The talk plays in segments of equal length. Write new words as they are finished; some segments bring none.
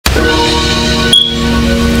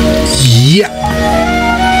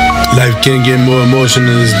Can't get more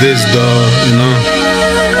emotional than this, dog, you know?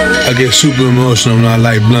 I get super emotional when I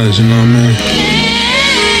light blunts, you know what I mean?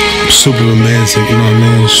 Super romantic, you know what I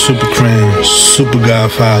mean? Super cram, super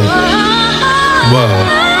godfather. Wow.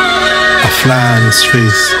 I fly in the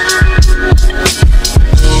streets,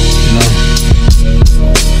 you know?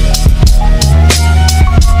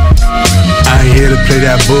 I ain't here to play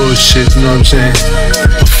that bullshit, you know what I'm saying?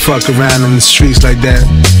 Or fuck around in the streets like that.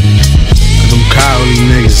 Them cowardly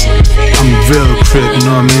niggas. I'm a real crip, you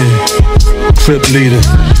know what I mean? Crip leader.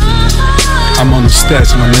 I'm on the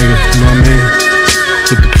stats, my nigga, you know what I mean?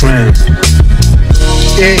 With the crown.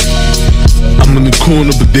 I'm in the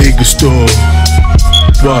corner bodega store.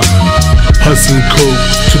 What? Hustling coke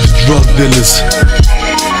to the drug dealers.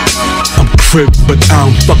 I'm crip, but I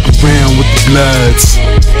don't fuck around with the bloods.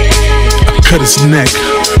 I cut his neck,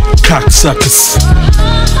 cocksuckers.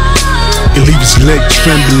 It leave his leg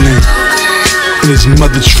trembling and his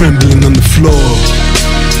mother trembling on the floor.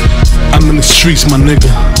 I'm in the streets, my nigga.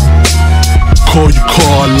 Call you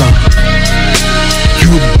caller. You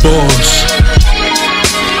a boss.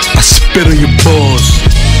 I spit on your balls.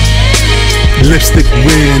 Lipstick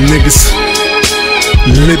wearing niggas.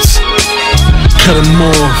 Lips, cut them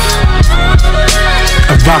off.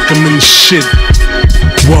 I rock them in the shit.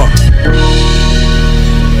 What?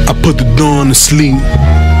 I put the dawn to sleep.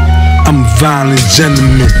 I'm a violent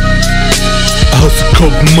gentleman. I hustle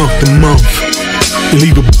coke month to month and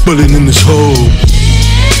leave a bullet in his hole.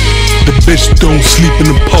 The bitch don't sleep in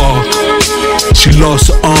the park. She lost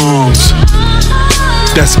her arms.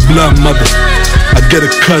 That's blood, mother. I get a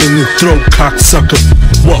cut in the throat, cocksucker.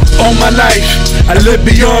 What? All my life, I live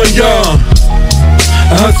beyond y'all.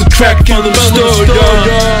 I hustle crack in the store,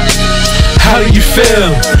 y'all. How do you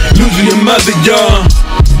feel? Losing your mother, y'all.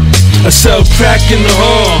 I sell crack in the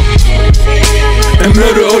hall and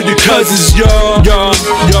murder all your cousins, y'all.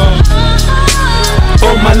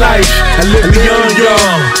 All my life, I live beyond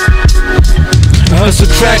y'all. I hustle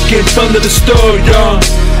crack in front of the store, y'all.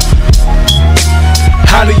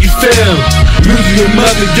 How do you feel? Losing your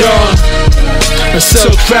mother, y'all. I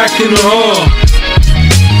sell crack in the hall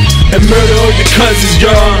and murder all your cousins,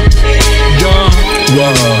 y'all.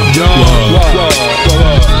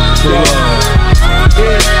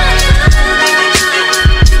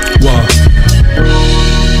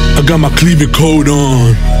 I got my cleavage coat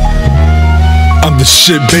on. I'm the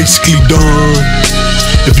shit basically done.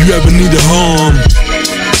 If you ever need a harm,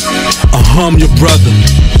 I'll harm your brother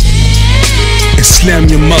and slam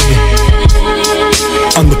your mother.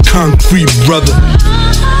 I'm the concrete brother.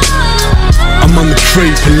 I'm on the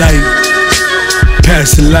crate polite.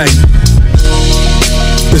 Pass the light.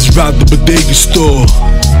 Let's rob the bodega store.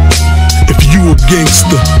 If you a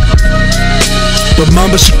gangster. But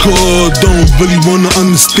Mama Shakur don't really wanna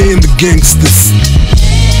understand the gangsters.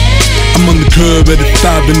 I'm on the curb at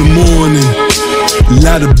 5 in the morning.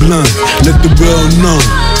 Light a blunt, let the world know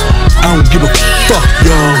I don't give a fuck,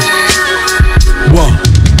 y'all. What?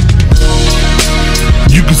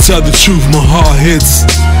 You can tell the truth, my heart hits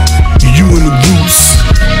you in the roots.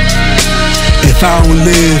 If I don't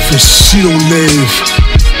live and she don't live,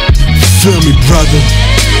 feel me, brother,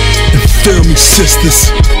 and feel me,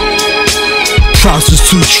 sisters.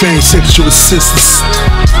 Prostitute, transsexual sisters.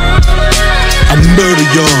 I murder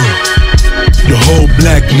y'all, the whole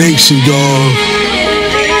black nation, y'all.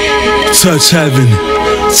 Touch heaven,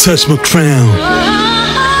 touch my crown.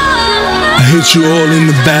 I hit you all in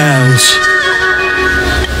the bowels.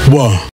 What?